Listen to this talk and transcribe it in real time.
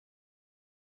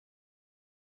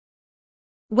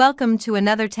Welcome to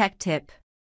another tech tip.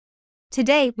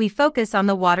 Today we focus on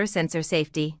the water sensor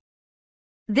safety.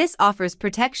 This offers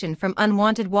protection from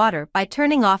unwanted water by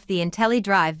turning off the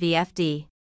Intellidrive VFD.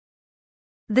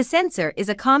 The sensor is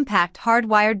a compact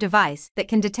hardwired device that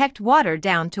can detect water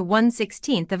down to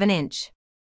 1/16 of an inch.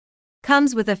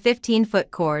 Comes with a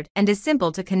 15-foot cord and is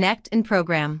simple to connect and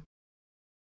program.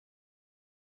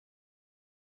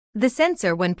 The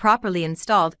sensor, when properly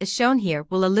installed as shown here,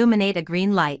 will illuminate a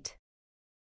green light.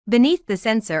 Beneath the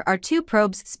sensor are two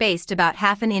probes spaced about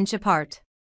half an inch apart.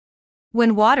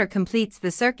 When water completes the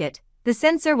circuit, the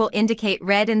sensor will indicate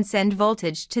red and send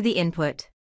voltage to the input.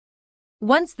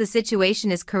 Once the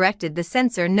situation is corrected, the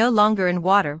sensor no longer in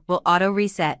water will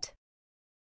auto-reset.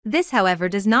 This, however,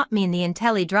 does not mean the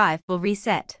Intellidrive will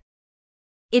reset.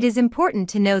 It is important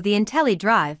to know the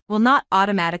Intellidrive will not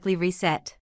automatically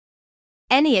reset.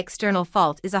 Any external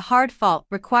fault is a hard fault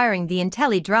requiring the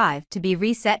Intellidrive to be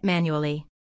reset manually.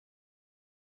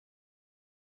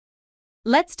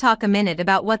 Let's talk a minute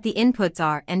about what the inputs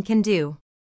are and can do.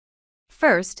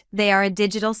 First, they are a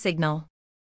digital signal.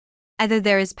 Either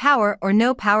there is power or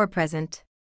no power present.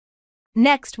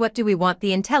 Next, what do we want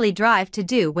the Intellidrive to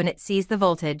do when it sees the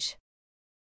voltage?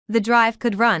 The drive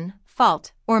could run,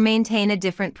 fault, or maintain a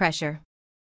different pressure.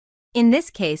 In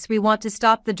this case, we want to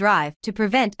stop the drive to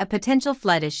prevent a potential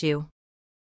flood issue.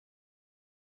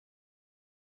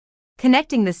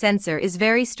 Connecting the sensor is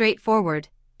very straightforward.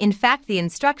 In fact, the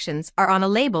instructions are on a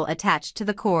label attached to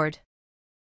the cord.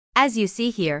 As you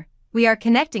see here, we are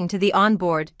connecting to the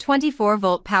onboard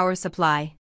 24-volt power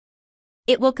supply.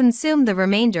 It will consume the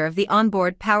remainder of the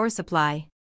onboard power supply.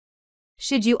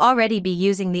 Should you already be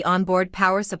using the onboard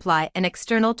power supply, an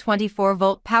external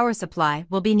 24-volt power supply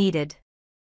will be needed.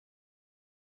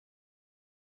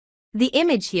 The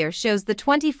image here shows the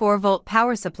 24-volt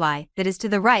power supply that is to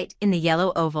the right in the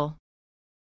yellow oval.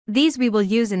 These we will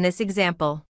use in this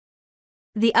example.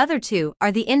 The other two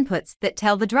are the inputs that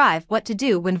tell the drive what to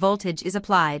do when voltage is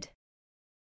applied.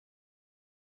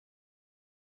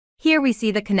 Here we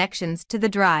see the connections to the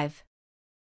drive.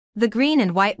 The green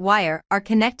and white wire are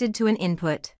connected to an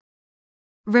input.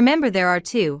 Remember, there are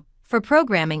two. For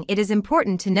programming, it is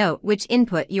important to note which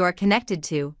input you are connected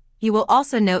to. You will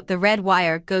also note the red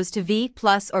wire goes to V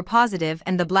plus or positive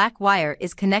and the black wire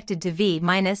is connected to V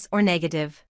minus or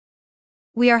negative.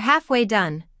 We are halfway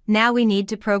done. Now we need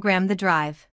to program the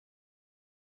drive.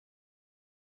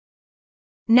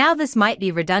 Now this might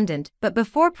be redundant, but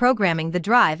before programming the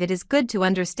drive it is good to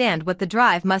understand what the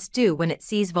drive must do when it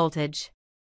sees voltage.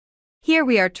 Here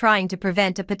we are trying to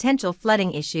prevent a potential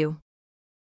flooding issue.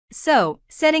 So,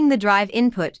 setting the drive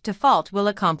input to fault will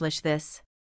accomplish this.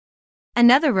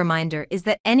 Another reminder is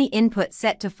that any input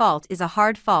set to fault is a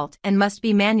hard fault and must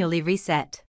be manually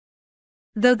reset.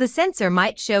 Though the sensor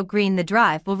might show green, the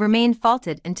drive will remain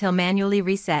faulted until manually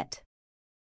reset.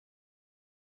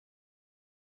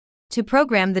 To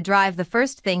program the drive, the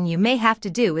first thing you may have to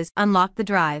do is unlock the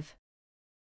drive.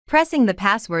 Pressing the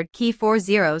password key, 4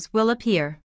 zeros will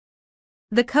appear.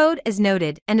 The code is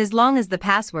noted, and as long as the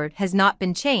password has not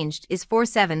been changed, is 4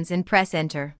 sevens, and press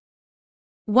enter.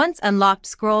 Once unlocked,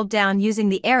 scroll down using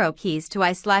the arrow keys to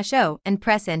I/O and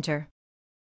press enter.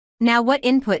 Now, what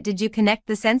input did you connect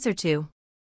the sensor to?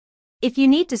 If you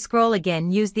need to scroll again,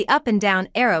 use the up and down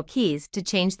arrow keys to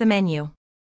change the menu.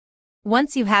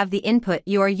 Once you have the input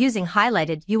you are using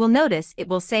highlighted, you will notice it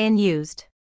will say unused.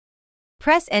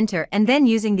 Press enter and then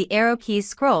using the arrow keys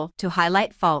scroll to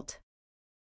highlight fault.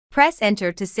 Press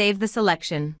enter to save the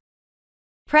selection.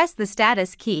 Press the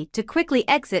status key to quickly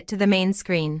exit to the main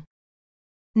screen.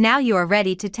 Now you are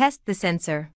ready to test the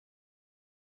sensor.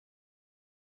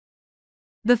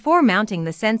 Before mounting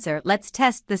the sensor, let's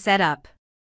test the setup.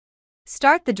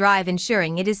 Start the drive,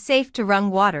 ensuring it is safe to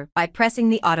run water by pressing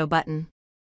the auto button.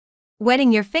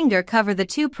 Wetting your finger, cover the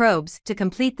two probes to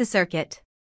complete the circuit.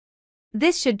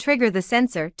 This should trigger the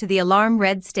sensor to the alarm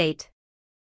red state.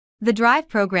 The drive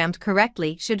programmed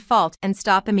correctly should fault and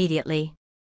stop immediately.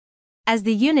 As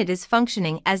the unit is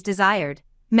functioning as desired,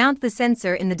 mount the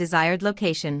sensor in the desired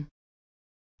location.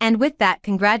 And with that,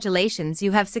 congratulations,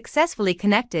 you have successfully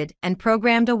connected and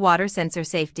programmed a water sensor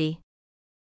safety.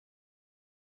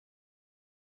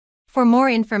 For more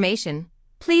information,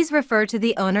 please refer to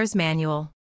the owner's manual.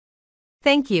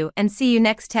 Thank you and see you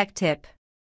next tech tip.